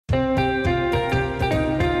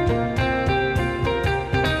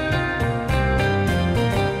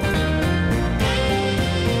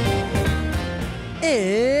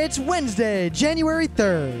Wednesday, January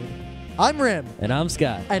 3rd. I'm Rim. And I'm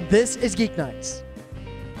Scott. And this is Geeknights.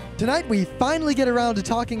 Tonight we finally get around to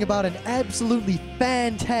talking about an absolutely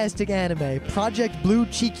fantastic anime, ProjectBLUE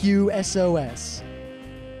Chikyuu SOS.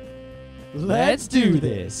 Let's do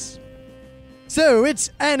this. So it's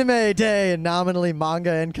Anime Day and nominally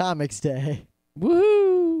Manga and Comics Day.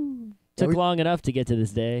 Woohoo! Took long enough to get to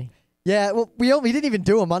this day. Yeah, well, we didn't even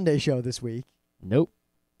do a Monday show this week. Nope.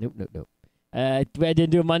 I didn't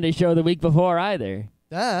do a Monday show the week before either.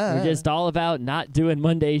 We're just all about not doing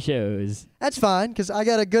Monday shows. That's fine, because I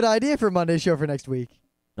got a good idea for a Monday show for next week.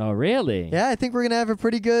 Oh, really? Yeah, I think we're going to have a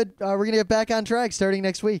pretty good, we're going to get back on track starting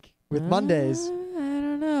next week with Mondays. I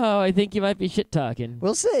don't know. I think you might be shit-talking.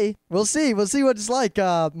 We'll see. We'll see what it's like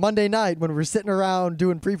Monday night when we're sitting around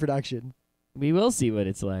doing pre-production. We will see what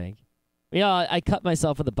it's like. Yeah, I cut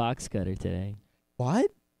myself with a box cutter today.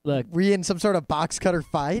 What? Look. Were you in some sort of box cutter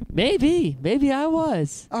fight? Maybe I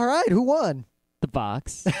was. All right, who won? The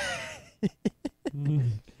box.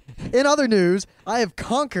 In other news, I have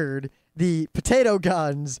conquered the potato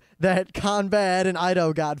guns that Conbad and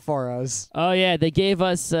Ido got for us. Oh, yeah, they gave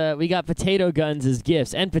us, we got potato guns as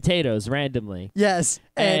gifts, and potatoes randomly. Yes.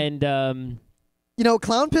 And you know,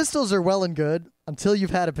 clown pistols are well and good until you've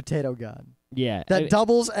had a potato gun. Yeah. That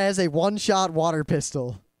doubles as a one-shot water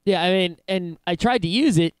pistol. Yeah, I mean, and I tried to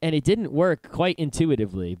use it, and it didn't work quite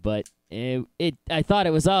intuitively, but I thought it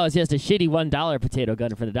was just a shitty $1 potato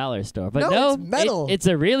gun from the dollar store. But no, it's metal. It's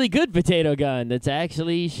a really good potato gun that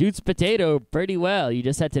actually shoots potato pretty well. You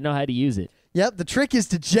just have to know how to use it. Yep, the trick is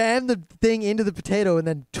to jam the thing into the potato and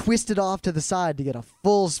then twist it off to the side to get a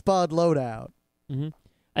full spud loadout. Mm-hmm.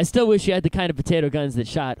 I still wish you had the kind of potato guns that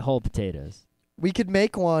shot whole potatoes. We could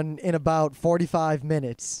make one in about 45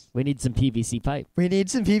 minutes. We need some PVC pipe. We need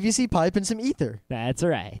some PVC pipe and some ether. That's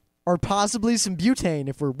right. Or possibly some butane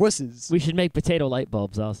if we're wusses. We should make potato light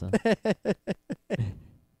bulbs also.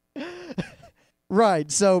 Right,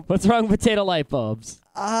 so... What's wrong with potato light bulbs?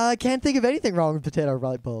 I can't think of anything wrong with potato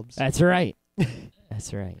light bulbs. That's right.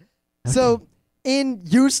 That's right. Okay. So, in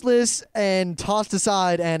useless and tossed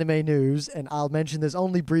aside anime news, and I'll mention this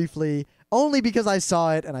only briefly, only because I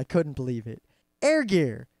saw it and I couldn't believe it. Air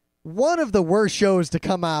Gear, one of the worst shows to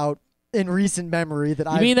come out in recent memory that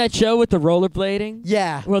I... You mean that show with the rollerblading?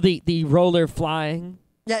 Yeah. Well, the roller flying?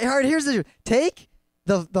 Yeah, here's the... Take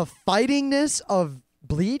the fightingness of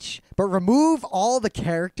Bleach, but remove all the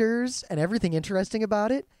characters and everything interesting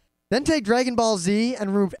about it. Then take Dragon Ball Z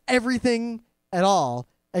and remove everything at all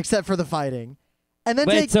except for the fighting. And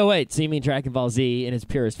then So you mean Dragon Ball Z in its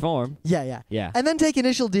purest form? Yeah. Yeah. And then take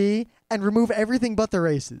Initial D and remove everything but the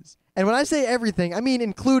races. And when I say everything, I mean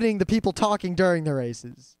including the people talking during the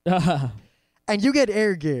races. And you get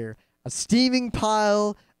Air Gear, a steaming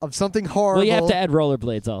pile of something horrible. Well, you have to add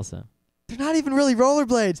rollerblades also. They're not even really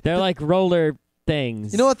rollerblades. They're like roller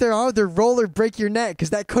things. You know what they are? They're roller break your neck,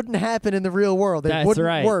 because that couldn't happen in the real world. It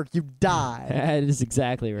wouldn't work. You die. That is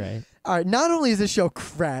exactly right. All right, not only is this show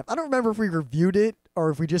crap, I don't remember if we reviewed it or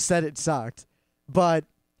if we just said it sucked, but,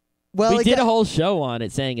 well... We did a whole show on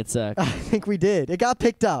it saying it sucked. I think we did. It got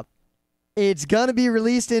picked up. It's going to be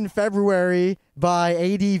released in February by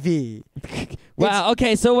ADV. Wow,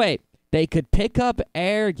 okay, so wait. They could pick up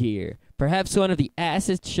Air Gear, perhaps one of the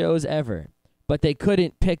assest shows ever, but they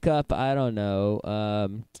couldn't pick up, I don't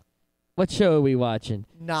know, what show are we watching?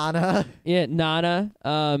 Nana. Yeah, Nana.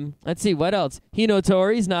 Let's see, what else?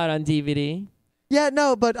 Hinotori's not on DVD. Yeah,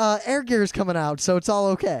 no, but Air Gear is coming out, so it's all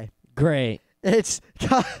okay. Great. It's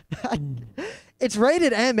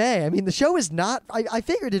rated MA. I mean, the show is not... I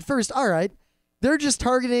figured at first, all right, they're just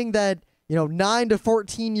targeting that, 9 to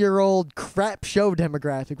 14-year-old crap show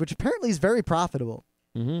demographic, which apparently is very profitable.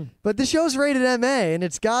 Mm-hmm. But the show's rated MA, and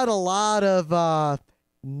it's got a lot of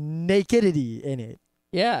nakedity in it.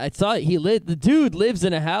 Yeah, I saw it. The dude lives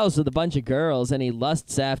in a house with a bunch of girls, and he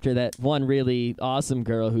lusts after that one really awesome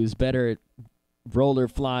girl who's better at roller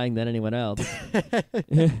flying than anyone else.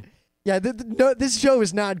 Yeah, this show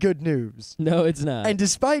is not good news. No, it's not. And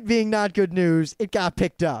despite being not good news, it got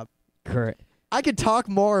picked up. Correct. I could talk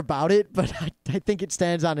more about it, but I think it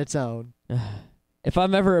stands on its own. If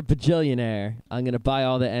I'm ever a bajillionaire, I'm going to buy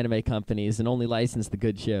all the anime companies and only license the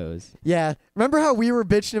good shows. Yeah. Remember how we were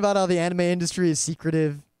bitching about how the anime industry is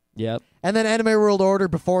secretive? Yep. And then Anime World Order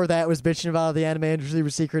before that was bitching about how the anime industry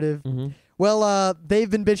was secretive. Mm-hmm. Well, they've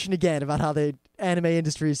been bitching again about how the anime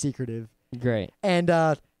industry is secretive. Great. And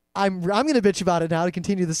I'm going to bitch about it now to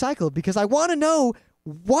continue the cycle because I want to know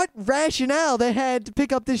what rationale they had to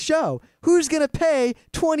pick up this show. Who's going to pay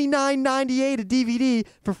 $29.98 a DVD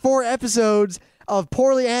for 4 episodes of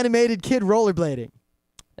poorly animated kid rollerblading?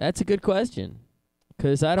 That's a good question.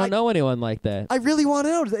 Because I don't know anyone like that. I really want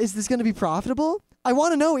to know, is this going to be profitable? I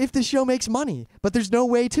want to know if this show makes money, but there's no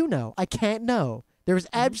way to know. I can't know. There is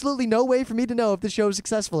absolutely no way for me to know if the show is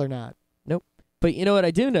successful or not. Nope. But you know what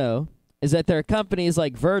I do know is that there are companies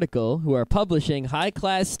like Vertical who are publishing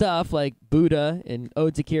high-class stuff like Buddha and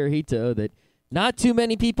Ode to Kirihito that not too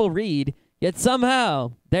many people read, yet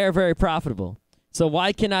somehow they're very profitable. So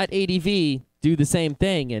why cannot ADV do the same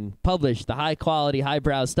thing and publish the high-quality,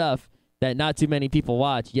 highbrow stuff that not too many people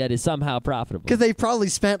watch, yet is somehow profitable? Because they probably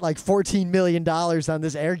spent like $14 million on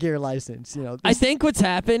this Air Gear license. I think what's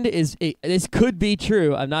happened is, this could be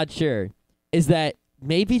true, I'm not sure, is that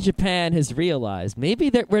maybe Japan has realized,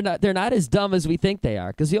 maybe they're not as dumb as we think they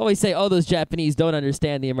are. Because we always say, oh, those Japanese don't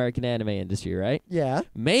understand the American anime industry, right? Yeah.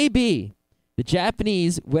 Maybe the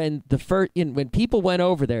Japanese, when people went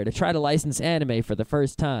over there to try to license anime for the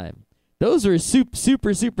first time, those were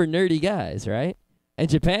super, super nerdy guys, right? And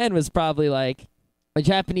Japan was probably like, the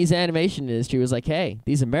Japanese animation industry was like, hey,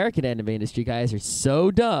 these American anime industry guys are so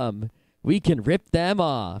dumb, we can rip them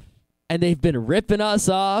off. And they've been ripping us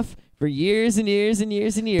off for years and years and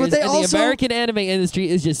years and years. But the American anime industry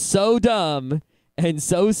is just so dumb and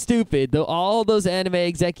so stupid. Though all those anime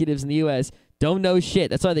executives in the U.S. don't know shit.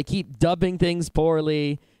 That's why they keep dubbing things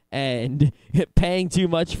poorly and paying too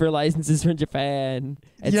much for licenses from Japan,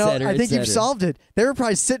 etc. I think you've solved it. They were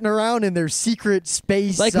probably sitting around in their secret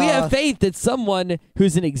space. Like, we have faith that someone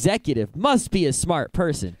who's an executive must be a smart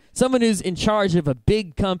person. Someone who's in charge of a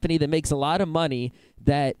big company that makes a lot of money,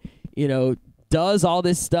 that, does all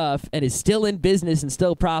this stuff and is still in business and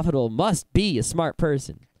still profitable, must be a smart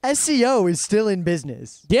person. SEO is still in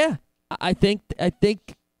business. Yeah. I think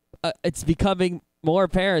it's becoming more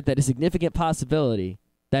apparent that a significant possibility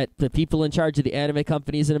that the people in charge of the anime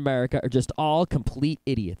companies in America are just all complete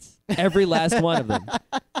idiots. Every last one of them.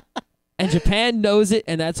 And Japan knows it,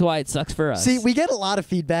 and that's why it sucks for us. See, we get a lot of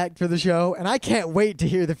feedback for the show, and I can't wait to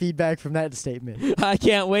hear the feedback from that statement. I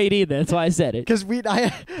can't wait either. That's why I said it. Because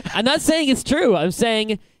I'm not saying it's true. I'm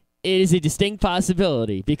saying it is a distinct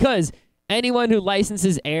possibility. Because anyone who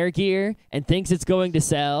licenses Air Gear and thinks it's going to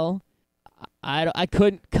sell, I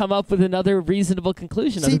couldn't come up with another reasonable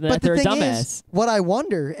conclusion other than that they're a dumbass. Is, what I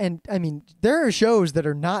wonder, and I mean, there are shows that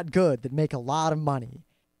are not good that make a lot of money.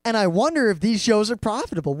 And I wonder if these shows are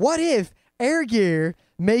profitable. What if Air Gear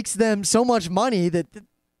makes them so much money that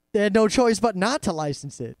they had no choice but not to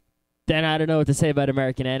license it? Then I don't know what to say about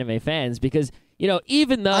American anime fans, because,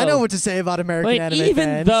 even though... I know what to say about American anime fans.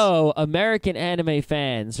 Even though American anime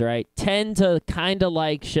fans, right, tend to kind of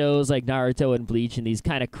like shows like Naruto and Bleach and these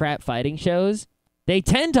kind of crap fighting shows, they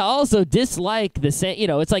tend to also dislike the same...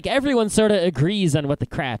 it's like everyone sort of agrees on what the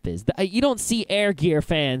crap is. You don't see Air Gear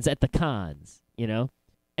fans at the cons,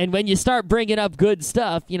 And when you start bringing up good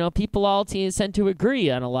stuff, people all tend to agree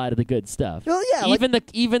on a lot of the good stuff. Well, yeah, even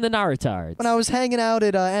the Narutards. When I was hanging out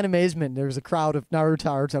at Animazement, there was a crowd of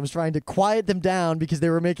Narutards. I was trying to quiet them down because they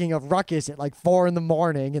were making a ruckus at like 4 a.m.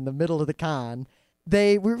 in the middle of the con.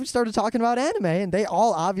 We started talking about anime, and they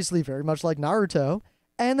all obviously very much like Naruto,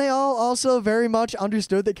 and they all also very much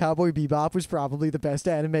understood that Cowboy Bebop was probably the best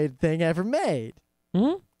animated thing ever made.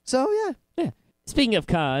 Mm-hmm. So yeah. Speaking of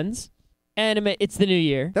cons. Anime, it's the new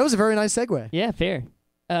year. That was a very nice segue. Yeah, fair.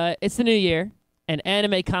 It's the new year, and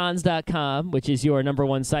AnimeCons.com, which is your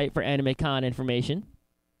 #1 site for AnimeCon information,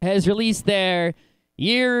 has released their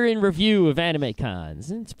year in review of AnimeCons.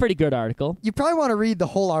 It's a pretty good article. You probably want to read the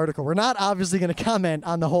whole article. We're not obviously going to comment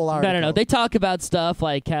on the whole article. No. They talk about stuff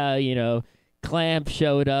like how, Clamp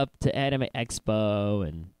showed up to Anime Expo,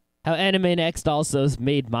 and how Anime Next also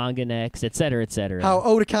made Manga Next, etc., etc. How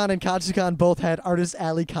Otakon and Katsucon both had Artist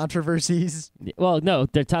Alley controversies. Well, no,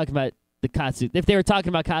 they're talking about the Katsu. If they were talking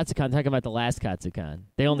about Katsucon, they're talking about the last Katsucon.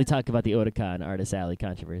 They only talk about the Otakon Artist Alley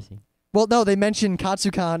controversy. Well, no, they mentioned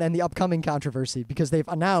Katsucon and the upcoming controversy because they've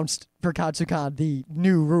announced for Katsucon the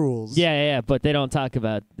new rules. Yeah, but they don't talk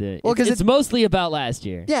about the... Well, it's mostly about last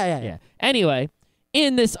year. Yeah. Anyway,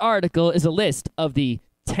 in this article is a list of the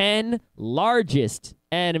 10 largest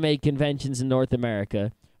anime conventions in North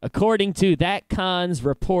America, according to that con's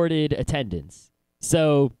reported attendance.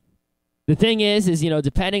 So the thing is,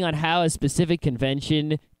 depending on how a specific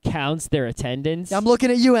convention counts their attendance. I'm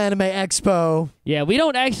looking at you, Anime Expo. Yeah, we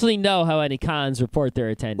don't actually know how any cons report their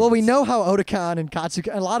attendance. Well, we know how Otakon and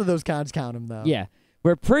Katsucon, a lot of those cons count them, though. Yeah,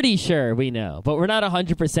 we're pretty sure we know, but we're not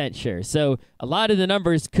 100% sure. So a lot of the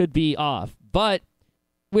numbers could be off. But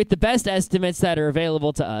with the best estimates that are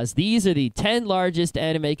available to us, these are the 10 largest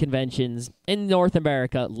anime conventions in North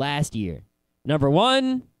America last year.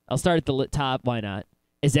 #1, I'll start at the top, why not,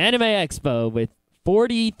 is Anime Expo with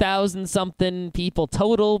 40,000-something people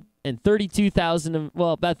total and 32,000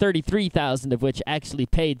 about 33,000 of which actually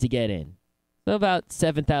paid to get in. So about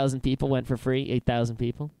 7,000 people went for free, 8,000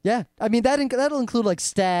 people. Yeah, I mean that'll include like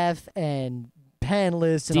staff and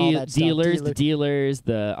panelists and all that dealers, stuff. the dealers,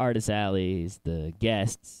 the artist alleys, the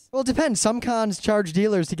guests. Well, it depends. Some cons charge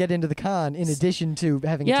dealers to get into the con in addition to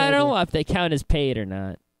having. Yeah, a table. I don't know if they count as paid or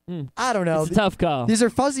not. I don't know. It's a tough call. These are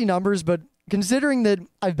fuzzy numbers, but considering that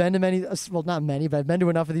I've been to many, well, not many, but I've been to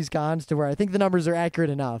enough of these cons to where I think the numbers are accurate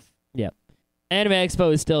enough. Yep. Anime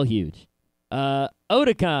Expo is still huge.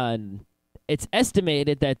 Otakon, it's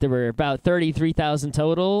estimated that there were about 33,000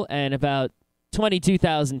 total and about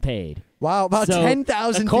 22,000 paid. Wow, about 10,000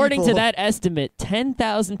 people. According to that estimate,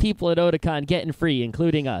 10,000 people at Otakon getting free,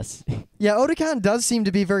 including us. Yeah, Otakon does seem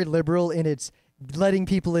to be very liberal in its letting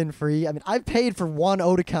people in free. I mean, I've paid for one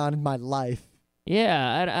Otakon in my life.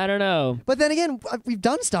 Yeah, I don't know. But then again, we've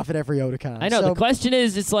done stuff at every Otakon. I know. So The question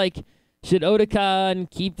is, it's like, should Otakon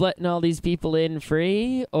keep letting all these people in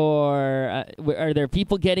free, or are there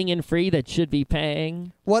people getting in free that should be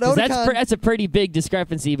paying? What Otakon? That's a pretty big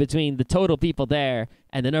discrepancy between the total people there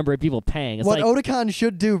and the number of people paying. It's what like, Otakon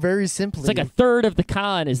should do very simply it's like a third of the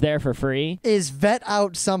con is there for free. Is vet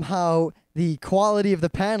out somehow the quality of the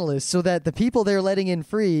panelists so that the people they're letting in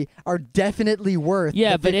free are definitely worth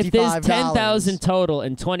Yeah, the but if there's $55. 10,000 total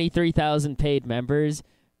and 23,000 paid members,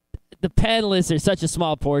 the panelists are such a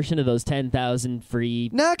small portion of those 10,000 free.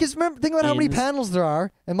 No, because think about how many panels there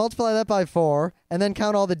are and multiply that by 4 and then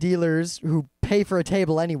count all the dealers who pay for a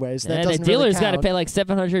table anyways. That And doesn't a dealer's really got to count. pay like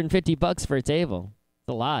 $750 for a table. It's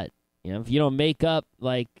a lot. You know, if you don't make up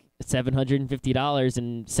like $750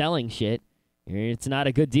 in selling shit, it's not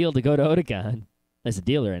a good deal to go to Otakon. As a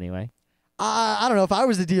dealer, anyway. I don't know. If I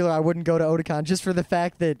was the dealer, I wouldn't go to Otakon just for the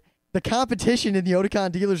fact that the competition in the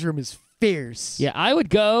Otakon dealer's room is fierce. Yeah, I would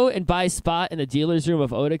go and buy a spot in the dealer's room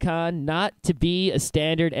of Otakon, not to be a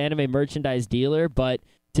standard anime merchandise dealer, but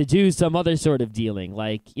to do some other sort of dealing.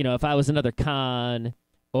 Like, you know, if I was another con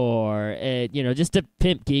or, just to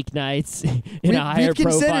pimp Geeknights in a higher we've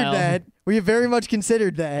considered profile. that. We have very much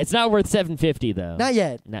considered that. It's not worth $750 though. Not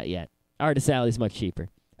yet. Not yet. Artist Alley's much cheaper.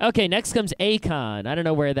 Okay, next comes A-Con. I don't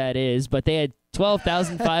know where that is, but they had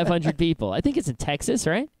 12,500 people. I think it's in Texas,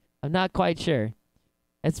 right? I'm not quite sure.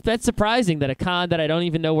 That's surprising that a con that I don't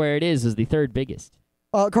even know where it is the third biggest.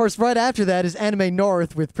 Of course, right after that is Anime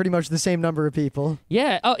North with pretty much the same number of people.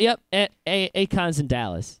 Yeah. Oh, yep. A-Con's in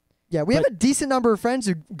Dallas. Yeah, we have a decent number of friends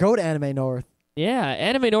who go to Anime North. Yeah,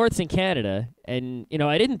 Anime North's in Canada, and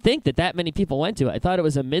I didn't think that many people went to it. I thought it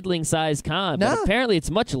was a middling-sized con, but apparently it's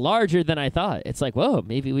much larger than I thought. It's like, whoa,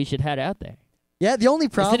 maybe we should head out there. Yeah, the only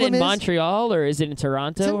problem is it in Montreal or is it in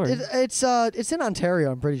Toronto? It's in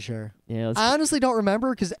Ontario, I'm pretty sure. Yeah, I honestly don't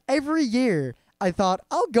remember because every year I thought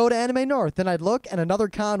I'll go to Anime North, then I'd look and another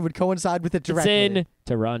con would coincide with it directly. It's in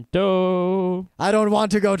Toronto. I don't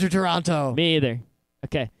want to go to Toronto. Me either.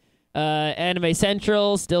 Okay. Anime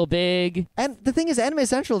Central, still big. And the thing is, Anime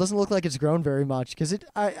Central doesn't look like it's grown very much because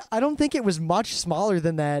I don't think it was much smaller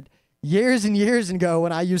than that years and years ago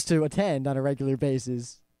when I used to attend on a regular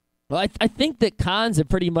basis. Well, I think that cons are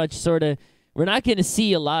pretty much sort of, we're not going to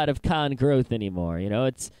see a lot of con growth anymore.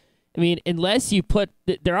 Unless you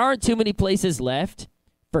there aren't too many places left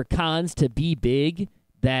for cons to be big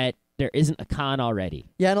that there isn't a con already.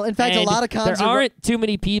 Yeah, in fact, a lot of cons there aren't too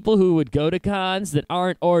many people who would go to cons that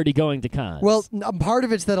aren't already going to cons. Well, part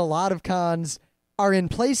of it's that a lot of cons are in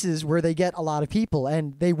places where they get a lot of people,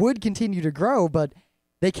 and they would continue to grow, but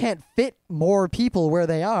they can't fit more people where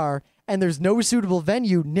they are, and there's no suitable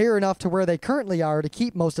venue near enough to where they currently are to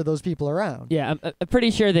keep most of those people around. Yeah, I'm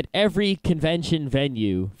pretty sure that every convention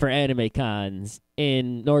venue for anime cons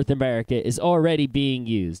in North America is already being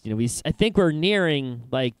used. I think we're nearing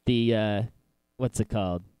like the what's it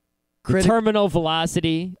called? The terminal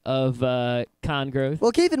velocity of con growth.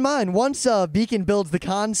 Well, keep in mind, once Beacon builds the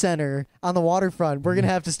con center on the waterfront, we're gonna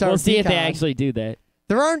have to start. We'll see if they Beacon. actually do that.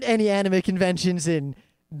 There aren't any anime conventions in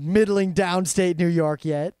middling downstate New York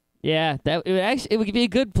yet. Yeah, it would be a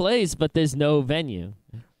good place, but there's no venue.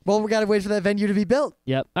 Well, we gotta wait for that venue to be built.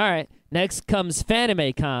 Yep. All right. Next comes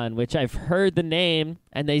FanimeCon, which I've heard the name,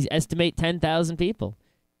 and they estimate 10,000 people.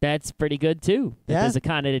 That's pretty good too. Yeah. There's a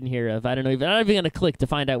con I didn't hear of. I'm not even gonna click to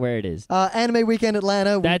find out where it is. Anime Weekend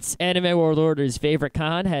Atlanta. That's Anime World Order's favorite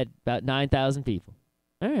con. Had about 9,000 people.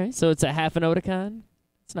 All right, so it's a half an Otakon.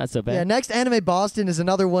 It's not so bad. Yeah. Next, Anime Boston is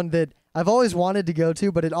another one that I've always wanted to go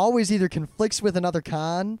to, but it always either conflicts with another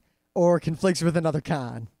con or conflicts with another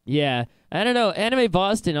con. Yeah, I don't know. Anime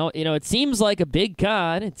Boston, it seems like a big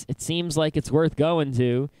con. It seems like it's worth going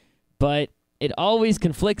to, but it always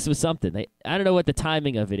conflicts with something. I don't know what the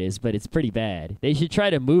timing of it is, but it's pretty bad. They should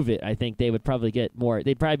try to move it. I think they would probably get more.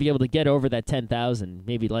 They'd probably be able to get over that 10,000,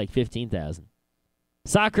 maybe like 15,000.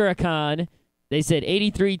 Sakura-Con, they said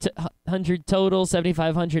 8,300 total,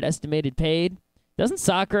 7,500 estimated paid. Doesn't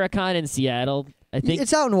Sakura-Con in Seattle? I think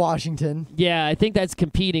It's out in Washington. Yeah, I think that's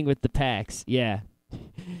competing with the PAX. Yeah,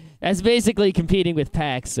 that's basically competing with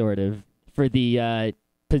PAX, sort of, for the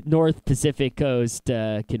North Pacific Coast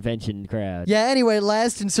convention crowd. Yeah, anyway,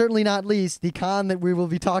 last and certainly not least, the con that we will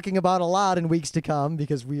be talking about a lot in weeks to come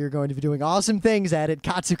because we are going to be doing awesome things at it,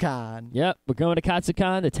 KatsuCon. Yep, we're going to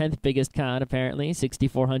KatsuCon, the 10th biggest con, apparently.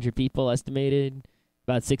 6,400 people estimated,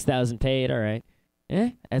 about 6,000 paid. All right.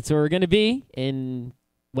 That's where we're going to be in,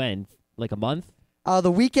 when? Like a month?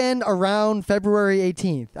 The weekend around February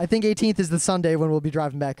 18th. I think 18th is the Sunday when we'll be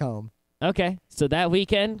driving back home. Okay, so that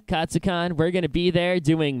weekend, KatsuCon, we're going to be there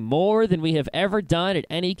doing more than we have ever done at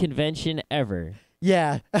any convention ever.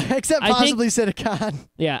 Yeah, except possibly CitaCon.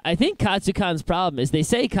 Yeah, I think KatsuCon's problem is they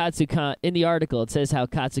say KatsuCon, in the article, it says how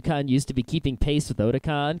KatsuCon used to be keeping pace with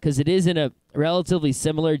Otakon because it is in a relatively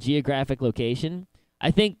similar geographic location.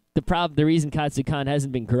 I think the reason KatsuCon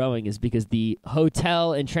hasn't been growing is because the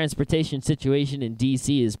hotel and transportation situation in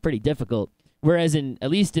D.C. is pretty difficult, whereas at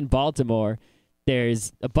least in Baltimore,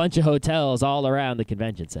 there's a bunch of hotels all around the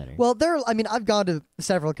convention center. Well, I've gone to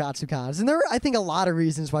several KatsuCons, and there are, I think, a lot of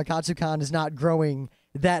reasons why KatsuCon is not growing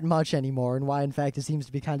that much anymore, and why, in fact, it seems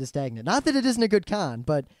to be kind of stagnant. Not that it isn't a good con,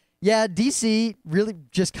 but yeah, DC really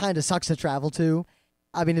just kind of sucks to travel to.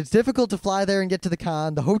 I mean, it's difficult to fly there and get to the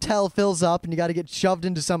con. The hotel fills up, and you got to get shoved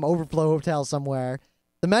into some overflow hotel somewhere.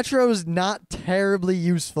 The metro's not terribly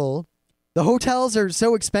useful. The hotels are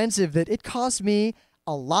so expensive that it costs me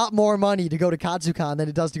a lot more money to go to KatsuCon than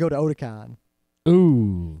it does to go to Otakon.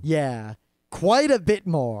 Ooh. Yeah, quite a bit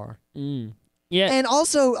more. Yeah. And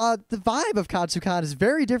also, the vibe of KatsuCon is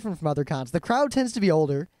very different from other cons. The crowd tends to be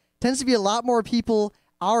older, tends to be a lot more people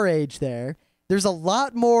our age there. There's a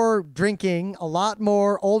lot more drinking, a lot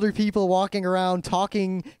more older people walking around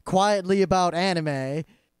talking quietly about anime,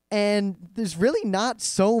 and there's really not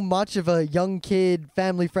so much of a young kid,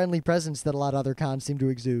 family-friendly presence that a lot of other cons seem to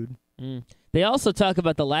exude. They also talk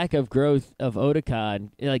about the lack of growth of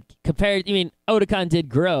Otakon. Like, Otakon did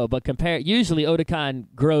grow, but usually Otakon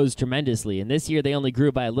grows tremendously, and this year they only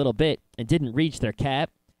grew by a little bit and didn't reach their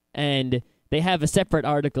cap, and they have a separate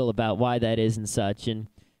article about why that is and such, and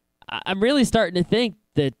I'm really starting to think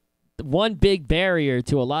that one big barrier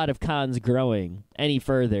to a lot of cons growing any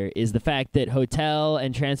further is the fact that hotel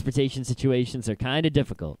and transportation situations are kind of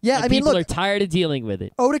difficult. Yeah, and people are tired of dealing with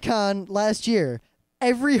it. Otakon last year,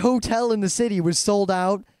 every hotel in the city was sold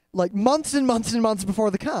out like months and months and months before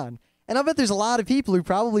the con. And I bet there's a lot of people who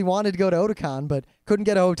probably wanted to go to Otakon but couldn't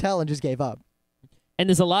get a hotel and just gave up. And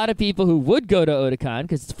there's a lot of people who would go to Otakon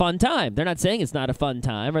because it's a fun time. They're not saying it's not a fun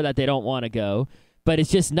time or that they don't want to go, but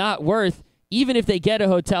it's just not worth, even if they get a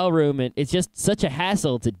hotel room, and it's just such a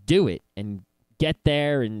hassle to do it and get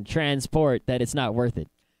there and transport that it's not worth it.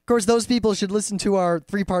 Of course, those people should listen to our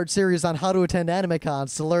 3-part series on how to attend anime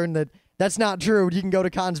cons to learn that that's not true. You can go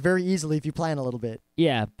to cons very easily if you plan a little bit.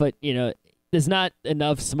 Yeah, but, there's not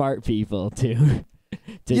enough smart people to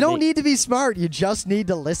you don't need to be smart. You just need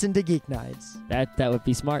to listen to Geeknights. That would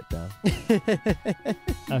be smart, though.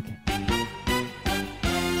 Okay.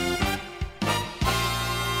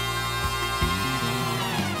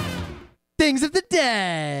 Things of the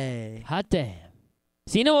day. Hot damn.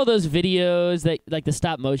 So you know all those videos that, like the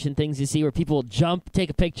stop motion things you see where people jump, take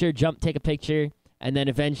a picture, and then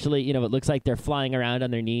eventually, it looks like they're flying around on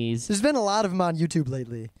their knees. There's been a lot of them on YouTube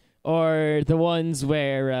lately. Or the ones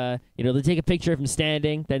where, they take a picture of him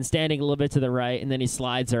standing, then standing a little bit to the right, and then he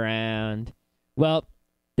slides around. Well,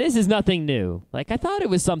 this is nothing new. Like, I thought it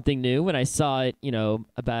was something new when I saw it,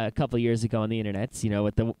 about a couple years ago on the internet,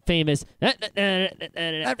 with the famous...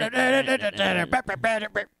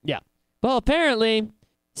 Yeah. Well, apparently,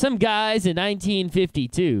 some guys in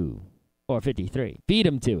 1952, or 53, beat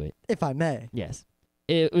him to it. If I may. Yes.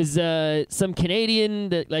 It was some Canadian,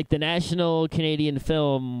 the National Canadian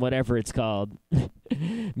Film, whatever it's called,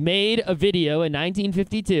 made a video in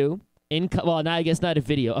 1952, I guess not a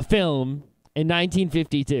video, a film in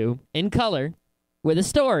 1952, in color, with a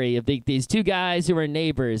story of these two guys who are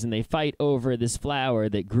neighbors, and they fight over this flower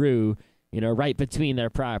that grew, right between their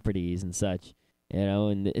properties and such,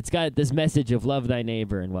 and it's got this message of love thy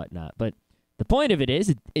neighbor and whatnot, but the point of it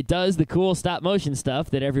is, it does the cool stop-motion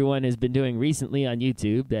stuff that everyone has been doing recently on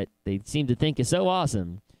YouTube that they seem to think is so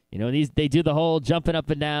awesome. They do the whole jumping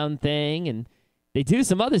up and down thing, and they do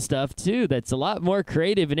some other stuff too that's a lot more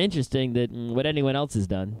creative and interesting than what anyone else has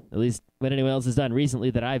done. At least what anyone else has done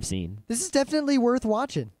recently that I've seen. This is definitely worth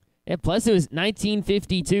watching. Yeah, plus it was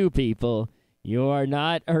 1952, people. You are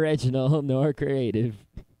not original nor creative.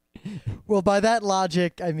 Well, by that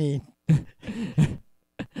logic, I mean...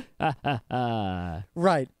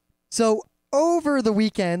 Right. So, over the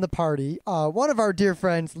weekend, the party, one of our dear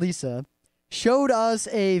friends, Lisa, showed us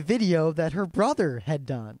a video that her brother had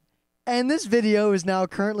done. And this video is now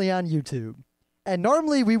currently on YouTube. And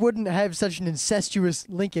normally we wouldn't have such an incestuous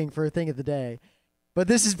linking for a thing of the day. But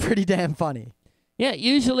this is pretty damn funny. Yeah,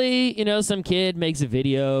 usually, some kid makes a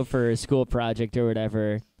video for a school project or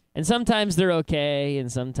whatever. And sometimes they're okay,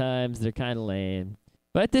 and sometimes they're kind of lame.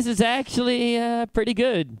 But this is actually pretty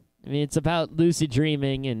good. I mean, it's about lucid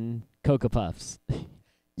dreaming and Cocoa Puffs.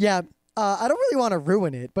 Yeah, I don't really want to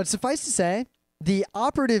ruin it, but suffice to say, the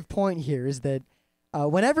operative point here is that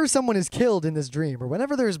whenever someone is killed in this dream, or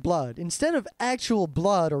whenever there's blood, instead of actual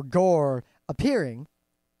blood or gore appearing,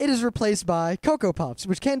 it is replaced by Cocoa Puffs,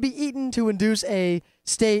 which can be eaten to induce a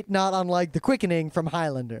state not unlike the quickening from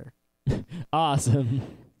Highlander. Awesome.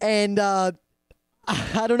 And I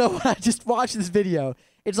don't know, I just watched this video.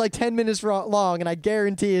 It's like 10 minutes long, and I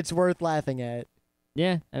guarantee it's worth laughing at.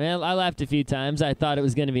 Yeah, I mean, I laughed a few times. I thought it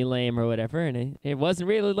was going to be lame or whatever, and it wasn't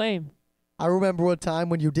really lame. I remember one time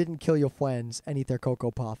when you didn't kill your friends and eat their Cocoa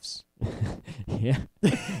Puffs. Yeah.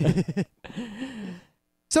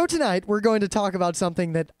 So tonight, we're going to talk about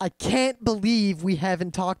something that I can't believe we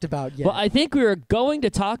haven't talked about yet. Well, I think we were going to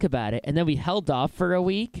talk about it, and then we held off for a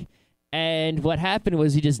week, and what happened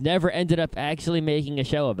was we just never ended up actually making a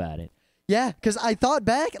show about it. Yeah, because I thought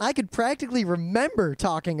back, and I could practically remember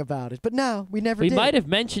talking about it, but no, we never did. We might have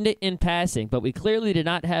mentioned it in passing, but we clearly did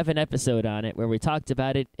not have an episode on it where we talked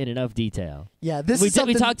about it in enough detail. Yeah, We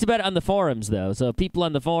talked about it on the forums, though, so people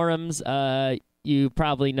on the forums, you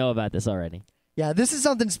probably know about this already. Yeah, this is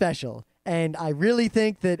something special, and I really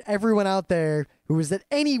think that everyone out there who is in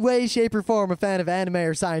any way, shape, or form a fan of anime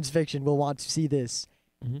or science fiction will want to see this.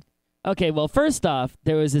 Mm-hmm. Okay, well, first off,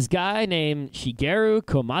 there was this guy named Shigeru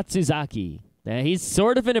Komatsuzaki. Now, he's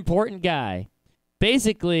sort of an important guy.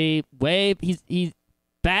 Basically, he's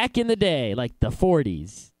back in the day, like the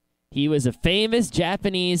 40s. He was a famous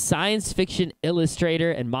Japanese science fiction illustrator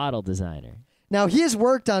and model designer. Now, he has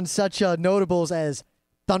worked on such notables as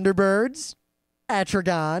Thunderbirds,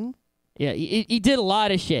 Atragon. Yeah, he did a lot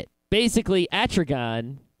of shit. Basically,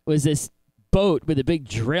 Atragon was this boat with a big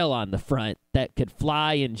drill on the front that could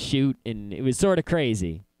fly and shoot, and it was sort of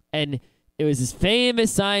crazy. And it was this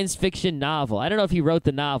famous science fiction novel. I don't know if he wrote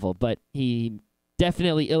the novel, but he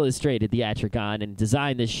definitely illustrated the Atragon and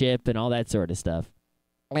designed the ship and all that sort of stuff.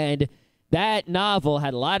 And that novel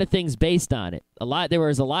had a lot of things based on it. There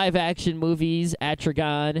was a live-action movies,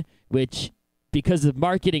 Atragon, which, because of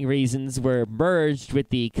marketing reasons, were merged with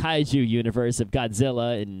the kaiju universe of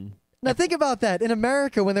Godzilla and... Now think about that. In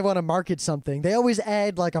America, when they want to market something, they always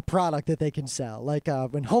add like a product that they can sell. Like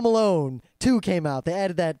when Home Alone 2 came out, they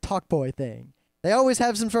added that Talk Boy thing. They always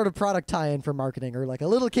have some sort of product tie-in for marketing, or like a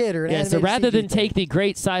little kid or an animated so rather CG than thing. take the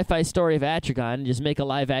great sci-fi story of Atragon and just make a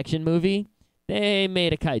live-action movie, they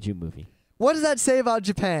made a kaiju movie. What does that say about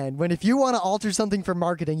Japan, when if you want to alter something for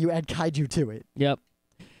marketing, you add kaiju to it? Yep.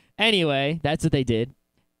 Anyway, that's what they did.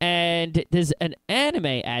 And there's an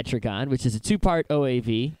anime Atragon, which is a 2-part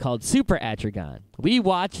OAV called Super Atragon. We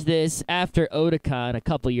watched this after Otakon a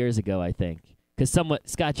couple years ago, I think, because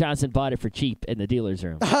Scott Johnson bought it for cheap in the dealer's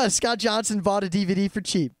room. Scott Johnson bought a DVD for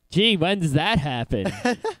cheap. Gee, when does that happen?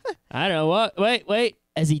 I don't know. What? Wait.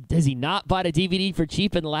 Has he not bought a DVD for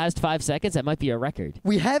cheap in the last 5 seconds? That might be a record.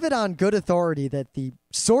 We have it on good authority that the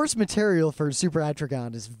source material for Super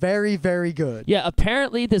Atragon is very, very good. Yeah,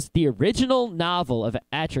 apparently the original novel of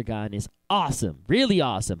Atragon is awesome, really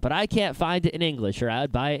awesome, but I can't find it in English, or I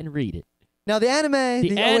would buy it and read it. Now the anime, the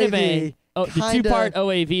OAV, the 2-part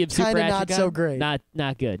OAV of Super Atragon, not so great.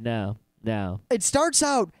 Not good. No. It starts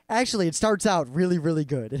out really, really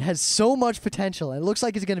good. It has so much potential, and it looks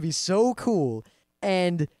like it's going to be so cool.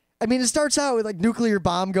 And, I mean, it starts out with, like, nuclear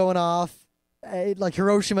bomb going off, like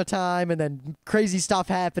Hiroshima time, and then crazy stuff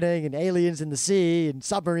happening, and aliens in the sea, and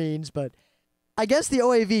submarines, but I guess the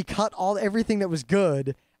OAV cut everything that was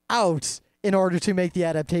good out in order to make the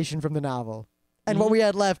adaptation from the novel. And what we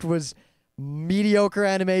had left was mediocre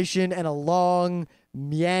animation and a long,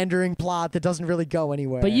 meandering plot that doesn't really go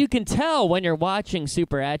anywhere. But you can tell when you're watching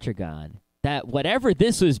Super Atragon that whatever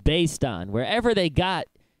this was based on, wherever they got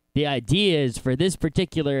the ideas for this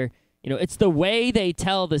particular, it's the way they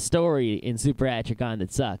tell the story in Super Atragon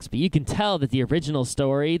that sucks. But you can tell that the original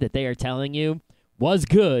story that they are telling you was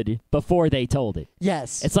good before they told it.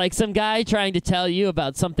 Yes. It's like some guy trying to tell you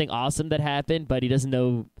about something awesome that happened, but he doesn't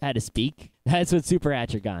know how to speak. That's what Super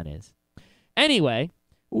Atragon is. Anyway,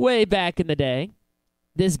 way back in the day,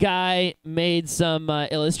 this guy made some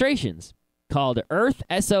illustrations called Earth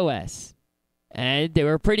SOS. And they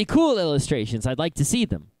were pretty cool illustrations. I'd like to see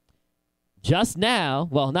them. Just now,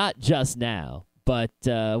 well, not just now, but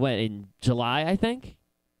when in July, I think?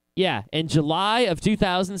 Yeah, in July of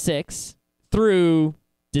 2006 through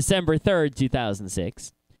December 3rd,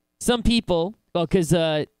 2006, some people, well, because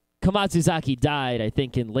Komatsuzaki died, I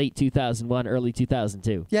think, in late 2001, early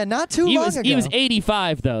 2002. Yeah, not too long ago. He was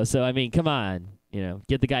 85, though, so, I mean, come on.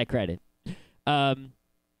 Give the guy credit.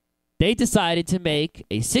 They decided to make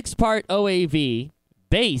a 6-part OAV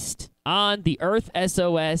based on the Earth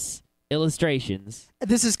SOS illustrations.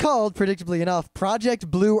 This is called, predictably enough,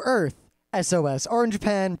 ProjectBLUE Earth SOS, or in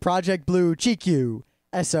Japan, ProjectBLUE Chikyuu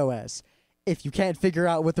SOS. If you can't figure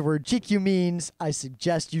out what the word Chikyuu means, I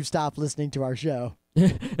suggest you stop listening to our show.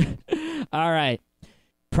 All right.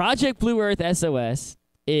 ProjectBLUE Earth SOS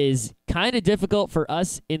is kind of difficult for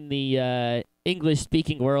us in the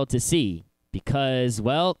English-speaking world to see because,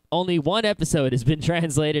 well, only one episode has been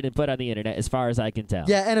translated and put on the internet as far as I can tell.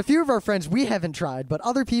 Yeah, and a few of our friends, we haven't tried, but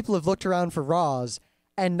other people have looked around for RAWs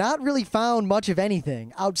and not really found much of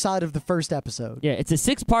anything outside of the first episode. Yeah, it's a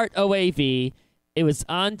 6-part OAV. It was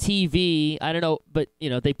on TV. I don't know, but,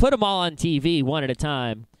 they put them all on TV one at a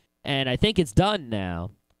time, and I think it's done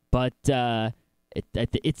now. But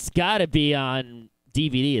it's got to be on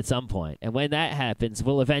DVD at some point, and when that happens,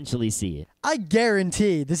 we'll eventually see it. I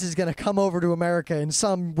guarantee this is going to come over to America in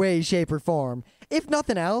some way, shape, or form. If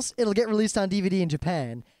nothing else, it'll get released on DVD in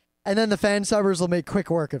Japan, and then the fan subbers will make quick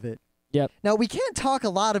work of it. Yep. Now, we can't talk a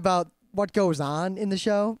lot about what goes on in the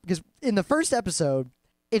show, because in the first episode,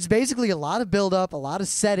 it's basically a lot of build-up, a lot of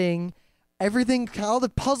setting, everything, all the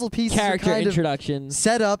puzzle pieces Character are kind introductions. of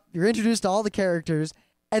set up. You're introduced to all the characters,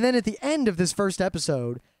 and then at the end of this first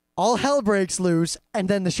episode, all hell breaks loose, and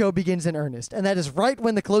then the show begins in earnest. And that is right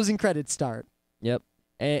when the closing credits start. Yep.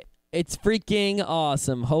 It's freaking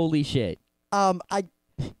awesome. Holy shit.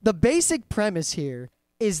 The basic premise here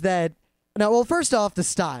is that, now, well, first off, the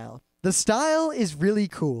style. The style is really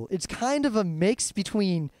cool. It's kind of a mix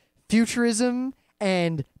between futurism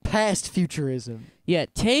and past futurism. Yeah,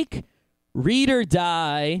 take Read or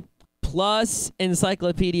Die plus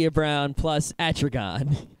Encyclopedia Brown plus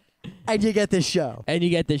Atragon. And you get this show.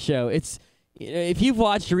 It's if you've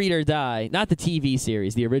watched Read or Die, not the TV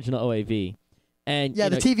series, the original OAV. And yeah,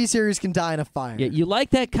 the TV series can die in a fire. Yeah, you like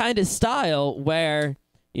that kind of style where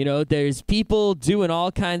there's people doing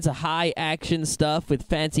all kinds of high action stuff with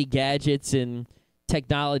fancy gadgets and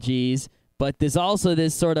technologies, but there's also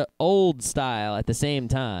this sort of old style at the same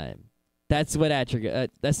time. That's what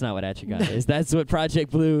that's not what Atragon is. That's what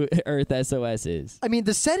ProjectBLUE Earth SOS is. I mean,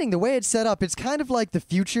 the setting, the way it's set up, it's kind of like the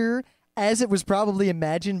future as it was probably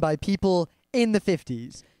imagined by people in the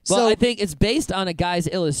 50s. Well, I think it's based on a guy's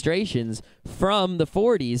illustrations from the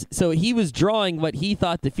 40s, so he was drawing what he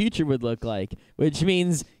thought the future would look like, which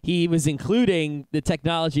means he was including the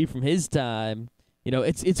technology from his time.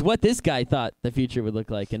 It's what this guy thought the future would look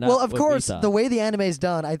like, and not well, of what course, we thought. the way the anime is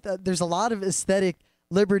done, there's a lot of aesthetic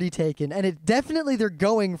liberty taken, and they're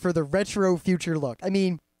going for the retro future look. I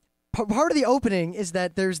mean, part of the opening is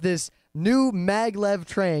that there's this new maglev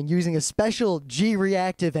train using a special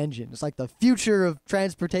G-reactive engine. It's like the future of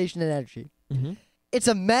transportation and energy. Mm-hmm. It's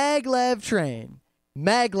a maglev train.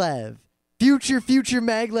 Maglev. Future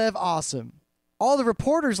maglev, awesome. All the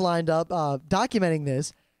reporters lined up documenting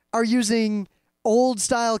this are using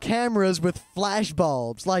old-style cameras with flash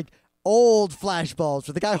bulbs, like old flash bulbs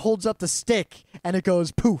where the guy holds up the stick and it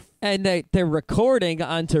goes poof. And they're recording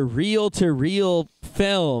onto reel-to-reel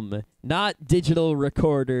film, not digital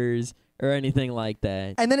recorders or anything like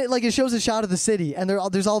that. And then it shows a shot of the city, and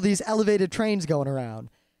there's all these elevated trains going around.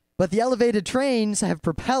 But the elevated trains have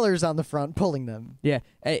propellers on the front pulling them. Yeah.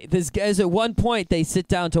 This guys at one point they sit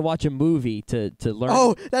down to watch a movie to learn.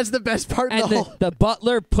 Oh, that's the best part and of the whole. The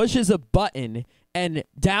butler pushes a button, and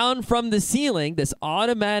down from the ceiling, this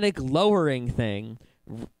automatic lowering thing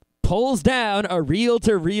pulls down a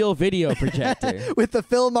reel-to-reel video projector. With the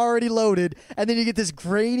film already loaded, and then you get this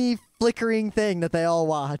grainy, flickering thing that they all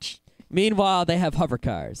watch. Meanwhile, they have hover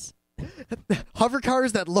cars. Hover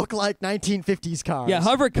cars that look like 1950s cars. Yeah,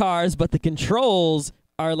 hover cars, but the controls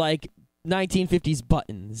are like 1950s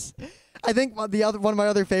buttons. I think one of my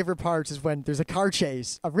other favorite parts is when there's a car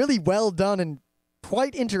chase, a really well done and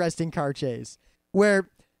quite interesting car chase, where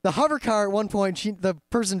the hover car at one point, the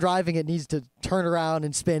person driving it needs to turn around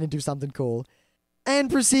and spin and do something cool. and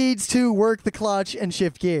proceeds to work the clutch and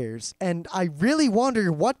shift gears. And I really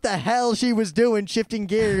wonder what the hell she was doing shifting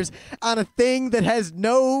gears on a thing that has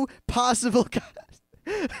no possible...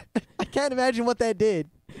 I can't imagine what that did.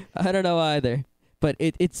 I don't know either. But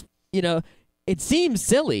it's, it seems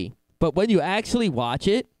silly, but when you actually watch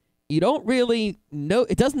it, you don't really know.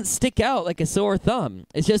 It doesn't stick out like a sore thumb.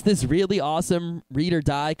 It's just this really awesome read or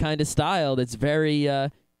die kind of style that's very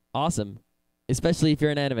awesome, especially if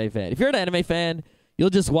you're an anime fan. If you're an anime fan, you'll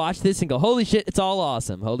just watch this and go, holy shit, it's all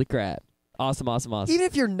awesome. Holy crap. Awesome, awesome, awesome. Even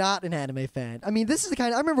if you're not an anime fan. I mean, this is the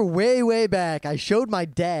kind I remember way, way back, I showed my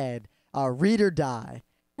dad Read or Die,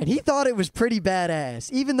 and he thought it was pretty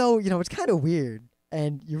badass, even though, it's kind of weird.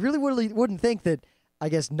 And you really wouldn't think that, I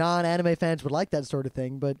guess, non-anime fans would like that sort of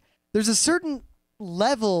thing, but there's a certain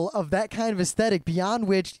level of that kind of aesthetic beyond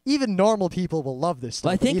which even normal people will love this stuff.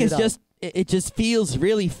 Well, I think it just feels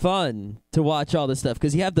really fun to watch all this stuff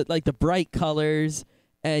because you have the bright colors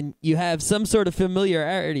and you have some sort of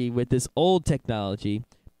familiarity with this old technology,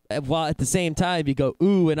 while at the same time you go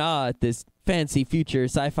ooh and ah at this fancy future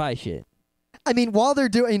sci-fi shit. I mean, while they're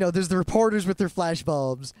doing, there's the reporters with their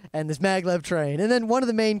flashbulbs and this maglev train, and then one of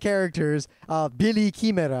the main characters, Billy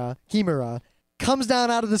Kimura, comes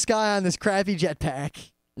down out of the sky on this crappy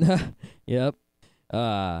jetpack. Yep.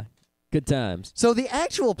 Good times. So the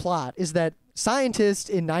actual plot is that scientists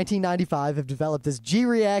in 1995 have developed this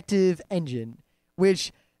G-reactive engine,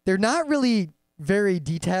 which they're not really very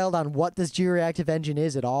detailed on what this G-reactive engine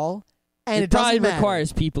is at all. And it probably doesn't matter.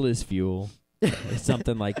 requires people as fuel. Or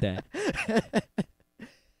something like that.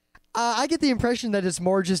 I get the impression that it's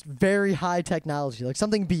more just very high technology, like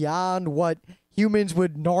something beyond what humans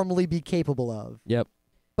would normally be capable of. Yep.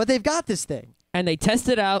 But they've got this thing. And they test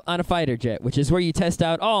it out on a fighter jet, which is where you test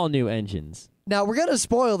out all new engines. Now, we're going to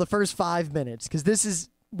spoil the first 5 minutes, because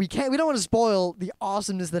we don't want to spoil the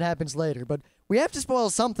awesomeness that happens later, but we have to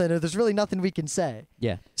spoil something, or there's really nothing we can say.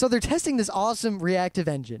 Yeah. So they're testing this awesome reactive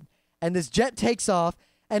engine, and this jet takes off,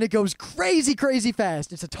 and it goes crazy, crazy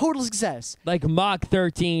fast. It's a total success. Like Mach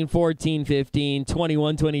 13, 14, 15,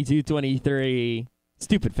 21, 22, 23.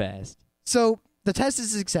 Stupid fast. So the test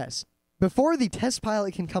is a success. Before the test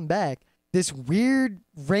pilot can come back, this weird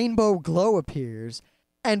rainbow glow appears,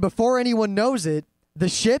 and before anyone knows it, the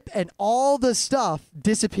ship and all the stuff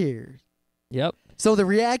disappears. Yep. So the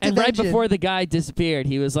reactive engine... And right engine, before the guy disappeared,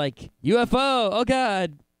 he was like, UFO, oh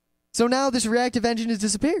God. So now this reactive engine has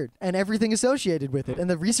disappeared, and everything associated with it. And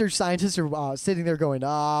the research scientists are sitting there going,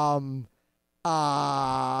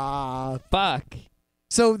 fuck.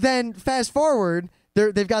 So then, fast forward,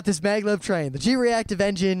 they've got this maglev train, the G-reactive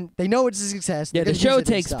engine. They know it's a success. Yeah, the show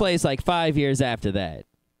takes place like 5 years after that.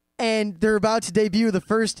 And they're about to debut the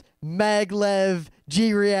first maglev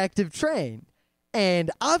G-reactive train. And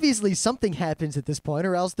obviously something happens at this point,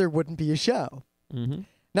 or else there wouldn't be a show. Mm-hmm.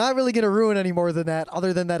 Not really going to ruin any more than that,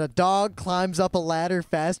 other than that a dog climbs up a ladder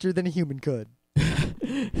faster than a human could.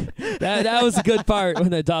 that was a good part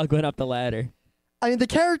when the dog went up the ladder. I mean, the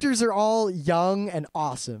characters are all young and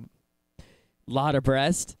awesome. Lot of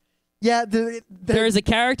breast. Yeah. There is a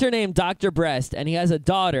character named Dr. Breast, and he has a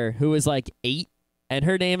daughter who is like 8, and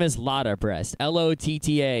her name is Lotta Breast. Lotta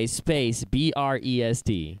space Brest.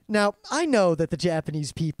 Now, I know that the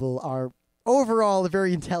Japanese people are overall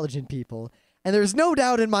very intelligent people, and there's no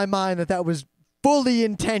doubt in my mind that was fully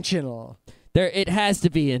intentional. It has to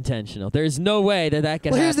be intentional. There's no way that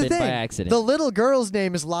could happen by accident. The little girl's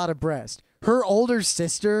name is Lotta Breast. Her older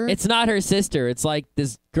sister... It's not her sister. It's like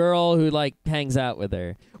this girl who like hangs out with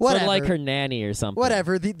her. Whatever. Sort of like her nanny or something.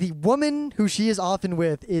 Whatever. The woman who she is often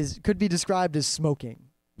with could be described as smoking.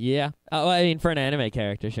 Yeah. Oh, I mean, for an anime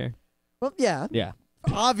character, sure. Well, yeah. Yeah.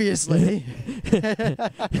 Obviously.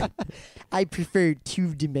 I prefer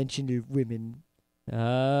two-dimensional women.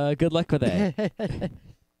 Good luck with that.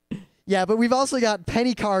 Yeah, but we've also got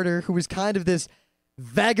Penny Carter, who is kind of this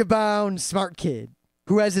vagabond smart kid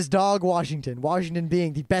who has his dog Washington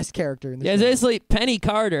being the best character in the show. Basically, Penny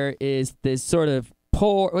Carter is this sort of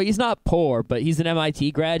poor... Well, he's not poor, but he's an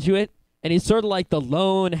MIT graduate, and he's sort of like the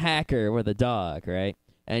lone hacker with a dog, right?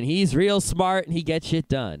 And he's real smart, and he gets shit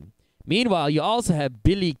done. Meanwhile, you also have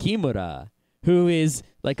Billy Kimura, who is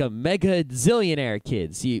like a mega zillionaire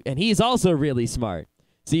kid, and he's also really smart.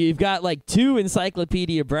 So you've got like two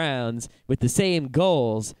Encyclopedia Browns with the same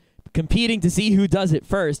goals, competing to see who does it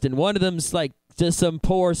first, and one of them's like just some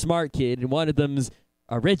poor smart kid, and one of them's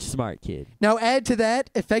a rich smart kid. Now add to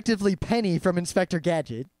that, effectively Penny from Inspector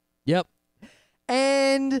Gadget. Yep.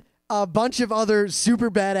 And a bunch of other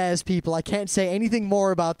super badass people. I can't say anything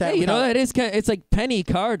more about that. Hey, you know, it's like Penny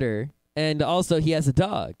Carter And also, he has a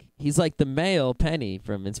dog. He's like the male Penny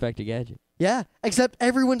from Inspector Gadget. Yeah, except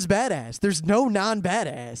everyone's badass. There's no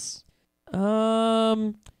non-badass.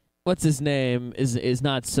 What's his name is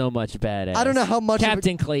not so much badass. I don't know how much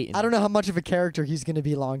Captain Clayton. I don't know how much of a character he's going to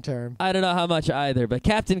be long term. I don't know how much either, but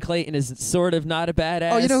Captain Clayton is sort of not a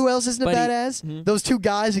badass. Oh, you know who else isn't a badass? Hmm? Those two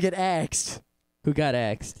guys who get axed. Who got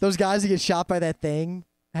axed? Those guys who get shot by that thing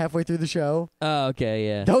halfway through the show. Oh, okay,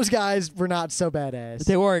 yeah. Those guys were not so badass.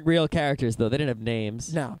 They weren't real characters, though. They didn't have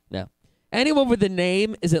names. No. Anyone with a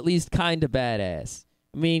name is at least kind of badass.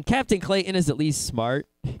 I mean, Captain Clayton is at least smart,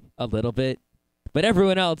 a little bit. But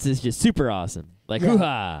everyone else is just super awesome. Like, Yeah.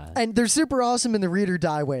 hoo-ha. And they're super awesome in the read or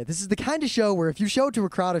die way. This is the kind of show where if you show it to a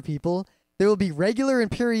crowd of people, there will be regular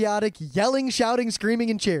and periodic yelling, shouting, screaming,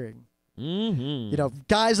 and cheering. Mm-hmm. You know,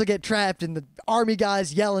 guys will get trapped and the army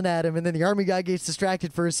guy's yelling at him, and then the army guy gets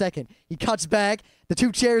distracted for a second. He cuts back, the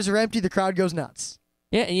two chairs are empty, the crowd goes nuts.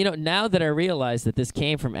 Yeah, and now that I realize that this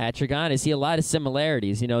came from Atragon, I see a lot of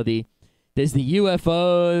similarities. There's the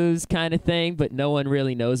UFOs kind of thing, but no one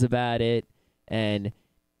really knows about it. And,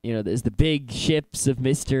 there's the big ships of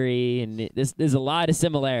mystery, and there's a lot of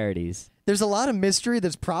similarities. There's a lot of mystery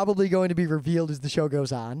that's probably going to be revealed as the show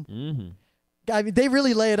goes on. Mm-hmm. I mean, they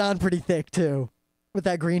really lay it on pretty thick, too, with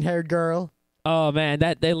that green-haired girl. Oh, man,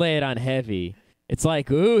 they lay it on heavy. It's like,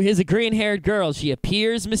 ooh, here's a green-haired girl. She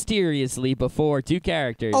appears mysteriously before two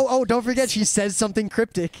characters. Oh, don't forget, she says something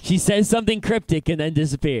cryptic. She says something cryptic and then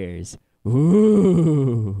disappears.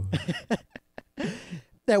 Ooh.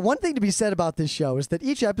 Now, one thing to be said about this show is that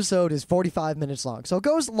each episode is 45 minutes long, so it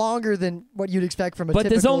goes longer than what you'd expect from a But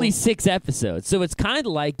typical... there's only 6 episodes, so it's kind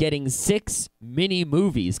of like getting 6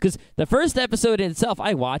 mini-movies. Because the first episode in itself,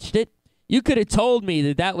 I watched it. You could have told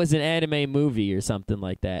me that was an anime movie or something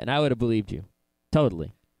like that, and I would have believed you.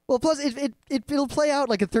 Totally. Well, plus, it'll play out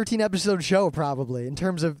like a 13-episode show, probably, in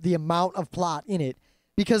terms of the amount of plot in it.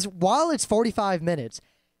 Because while it's 45 minutes...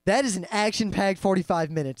 that is an action-packed 45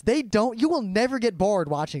 minutes. You will never get bored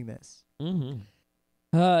watching this. Mm-hmm.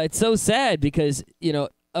 It's so sad because,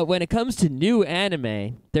 when it comes to new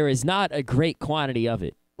anime, there is not a great quantity of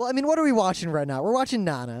it. Well, I mean, what are we watching right now? We're watching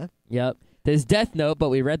Nana. Yep. There's Death Note, but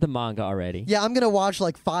we read the manga already. Yeah, I'm going to watch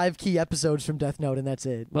like 5 key episodes from Death Note, and that's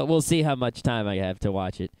it. But we'll see how much time I have to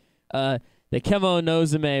watch it. The Kemo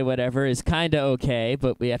Nozume, whatever, is kind of okay,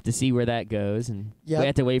 but we have to see where that goes, and we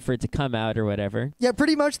have to wait for it to come out or whatever. Yeah,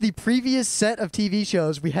 pretty much the previous set of TV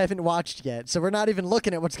shows we haven't watched yet, so we're not even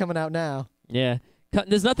looking at what's coming out now. Yeah.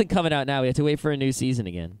 There's nothing coming out now. We have to wait for a new season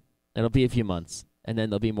again. It'll be a few months, and then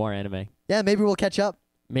there'll be more anime. Yeah, maybe we'll catch up.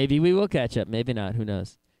 Maybe we will catch up. Maybe not. Who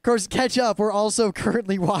knows? Of course, catch up. We're also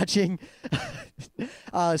currently watching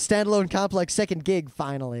Standalone Complex Second Gig,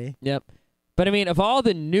 finally. Yep. But, I mean, of all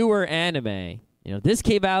the newer anime, this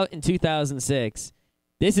came out in 2006.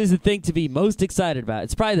 This is the thing to be most excited about.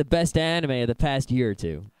 It's probably the best anime of the past year or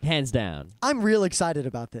two, hands down. I'm real excited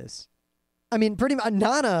about this. I mean, pretty much,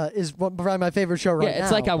 Nana is probably my favorite show right now. Yeah,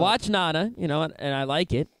 it's like I watch Nana, and I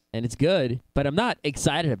like it, and it's good, but I'm not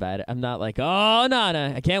excited about it. I'm not like, oh,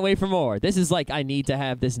 Nana, I can't wait for more. This is like, I need to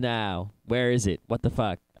have this now. Where is it? What the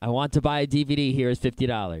fuck? I want to buy a DVD. Here is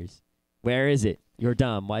 $50. Where is it? You're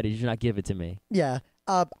dumb. Why did you not give it to me? Yeah.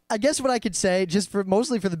 I guess what I could say,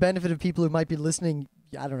 mostly for the benefit of people who might be listening,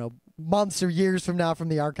 I don't know, months or years from now from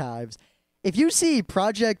the archives, if you see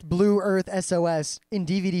Project Blue Earth SOS in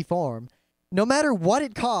DVD form, no matter what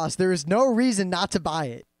it costs, there is no reason not to buy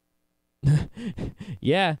it.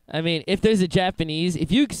 Yeah, I mean, if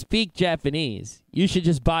you speak Japanese, you should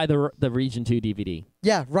just buy the Region 2 DVD.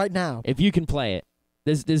 Yeah, right now. If you can play it.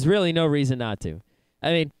 There's really no reason not to.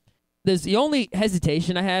 I mean, the only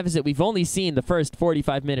hesitation I have is that we've only seen the first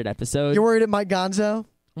 45-minute episode. You're worried it might gonzo?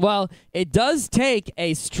 Well, it does take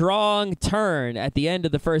a strong turn at the end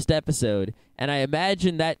of the first episode, and I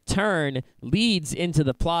imagine that turn leads into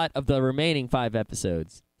the plot of the remaining 5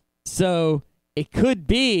 episodes. So it could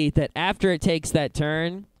be that after it takes that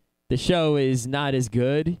turn, the show is not as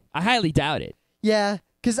good. I highly doubt it. Yeah,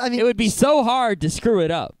 because I mean... it would be so hard to screw it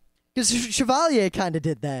up. Because Chevalier kind of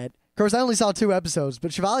did that. Of course, I only saw 2 episodes,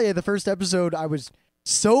 but Chevalier, the first episode, I was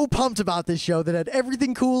so pumped about this show that had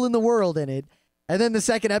everything cool in the world in it. And then the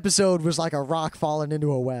second episode was like a rock falling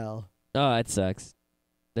into a well. Oh, that sucks.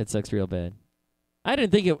 That sucks real bad. I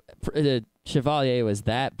didn't think Chevalier was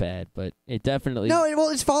that bad, but it definitely... No,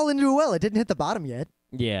 it's fallen into a well. It didn't hit the bottom yet.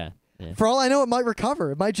 Yeah. For all I know, it might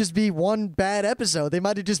recover. It might just be one bad episode. They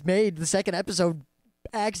might have just made the second episode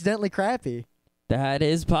accidentally crappy. That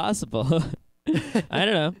is possible. I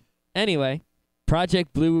don't know. Anyway,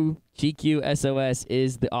 Project Blue Chikyuu SOS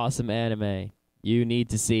is the awesome anime. You need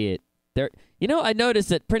to see it. I noticed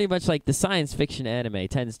that pretty much like the science fiction anime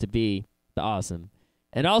tends to be the awesome.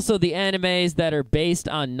 And also the animes that are based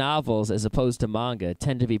on novels as opposed to manga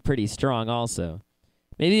tend to be pretty strong also.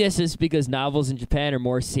 Maybe that's just because novels in Japan are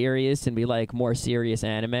more serious and we like more serious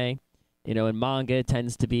anime. And manga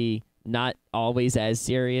tends to be not always as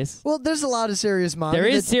serious. Well, there's a lot of serious manga. There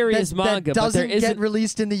is serious manga, that doesn't but there isn't get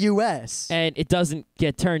released in the U.S. And it doesn't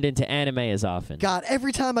get turned into anime as often. God,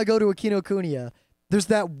 every time I go to a Kinokuniya, there's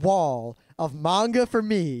that wall of manga for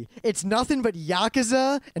me. It's nothing but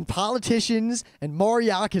Yakuza and politicians and more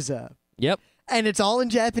Yakuza. Yep. And it's all in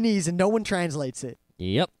Japanese and no one translates it.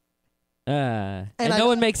 Yep. And no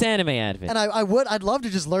one makes anime out of it. And I'd love to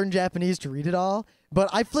just learn Japanese to read it all, but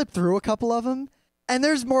I flipped through a couple of them, and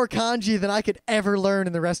there's more kanji than I could ever learn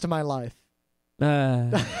in the rest of my life.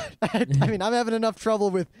 I mean, I'm having enough trouble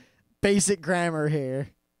with basic grammar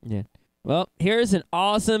here. Yeah. Well, here's an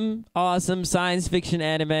awesome, awesome science fiction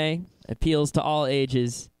anime. Appeals to all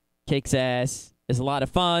ages. Kicks ass. Is a lot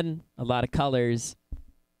of fun. A lot of colors.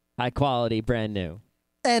 High quality. Brand new.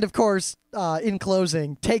 And, of course, in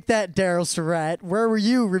closing, take that, Daryl Surratt. Where were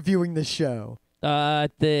you reviewing this show?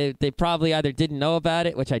 They probably either didn't know about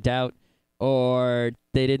it, which I doubt, or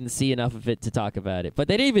they didn't see enough of it to talk about it. But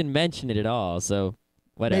they didn't even mention it at all, so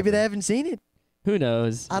whatever. Maybe they haven't seen it. Who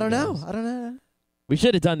knows? I don't know. We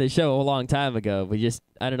should have done this show a long time ago.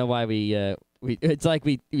 I don't know why it's like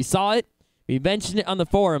we saw it, we mentioned it on the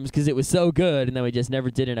forums because it was so good, and then we just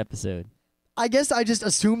never did an episode. I guess I just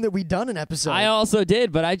assumed that we'd done an episode. I also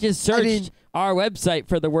did, but I just searched our website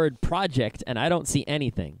for the word project, and I don't see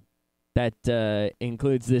anything that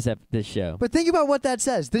includes this show. But think about what that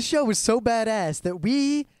says. This show was so badass that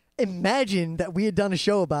we imagined that we had done a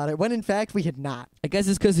show about it, when in fact we had not. I guess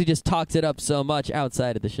it's because we just talked it up so much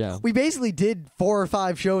outside of the show. We basically did 4 or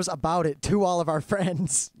 5 shows about it to all of our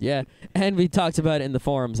friends. Yeah, and we talked about it in the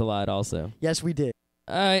forums a lot also. Yes, we did.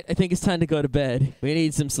 All right, I think it's time to go to bed. We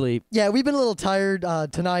need some sleep. Yeah, we've been a little tired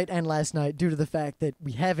tonight and last night due to the fact that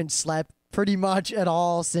we haven't slept pretty much at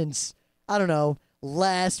all since, I don't know,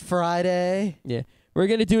 last Friday. Yeah. We're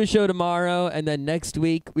going to do a show tomorrow, and then next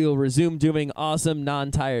week we will resume doing awesome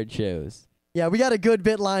non-tired shows. Yeah, we got a good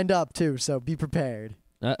bit lined up, too, so be prepared.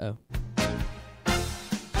 Uh-oh.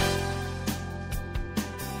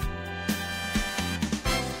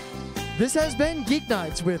 This has been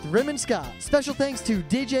Geeknights with Rim and Scott. Special thanks to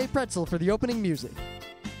DJ Pretzel for the opening music.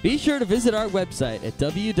 Be sure to visit our website at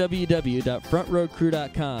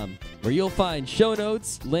www.frontrowcrew.com, where you'll find show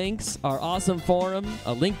notes, links, our awesome forum,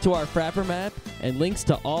 a link to our Frapper map, and links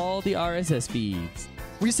to all the RSS feeds.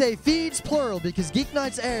 We say feeds plural because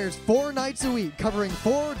Geeknights airs 4 nights a week, covering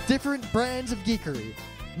 4 different brands of geekery.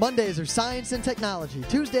 Mondays are science and technology.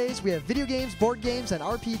 Tuesdays, we have video games, board games, and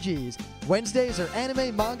RPGs. Wednesdays are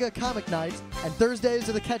anime, manga, comic nights. And Thursdays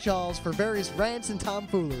are the catch-alls for various rants and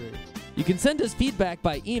tomfoolery. You can send us feedback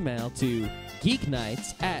by email to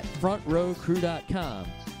geeknights@frontrowcrew.com.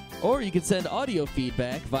 Or you can send audio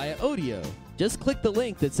feedback via Audio. Just click the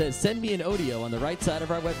link that says Send Me an Audio on the right side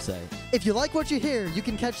of our website. If you like what you hear, you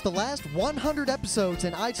can catch the last 100 episodes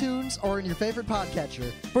in iTunes or in your favorite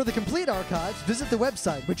podcatcher. For the complete archives, visit the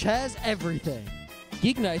website, which has everything.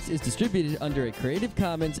 Geeknights is distributed under a Creative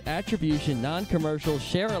Commons Attribution Non-Commercial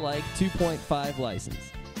Share-alike 2.5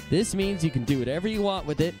 license. This means you can do whatever you want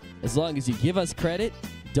with it as long as you give us credit,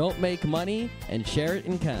 don't make money, and share it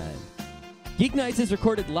in kind. Geeknights is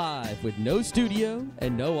recorded live with no studio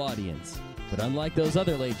and no audience. But unlike those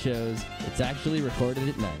other late shows, it's actually recorded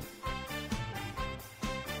at night.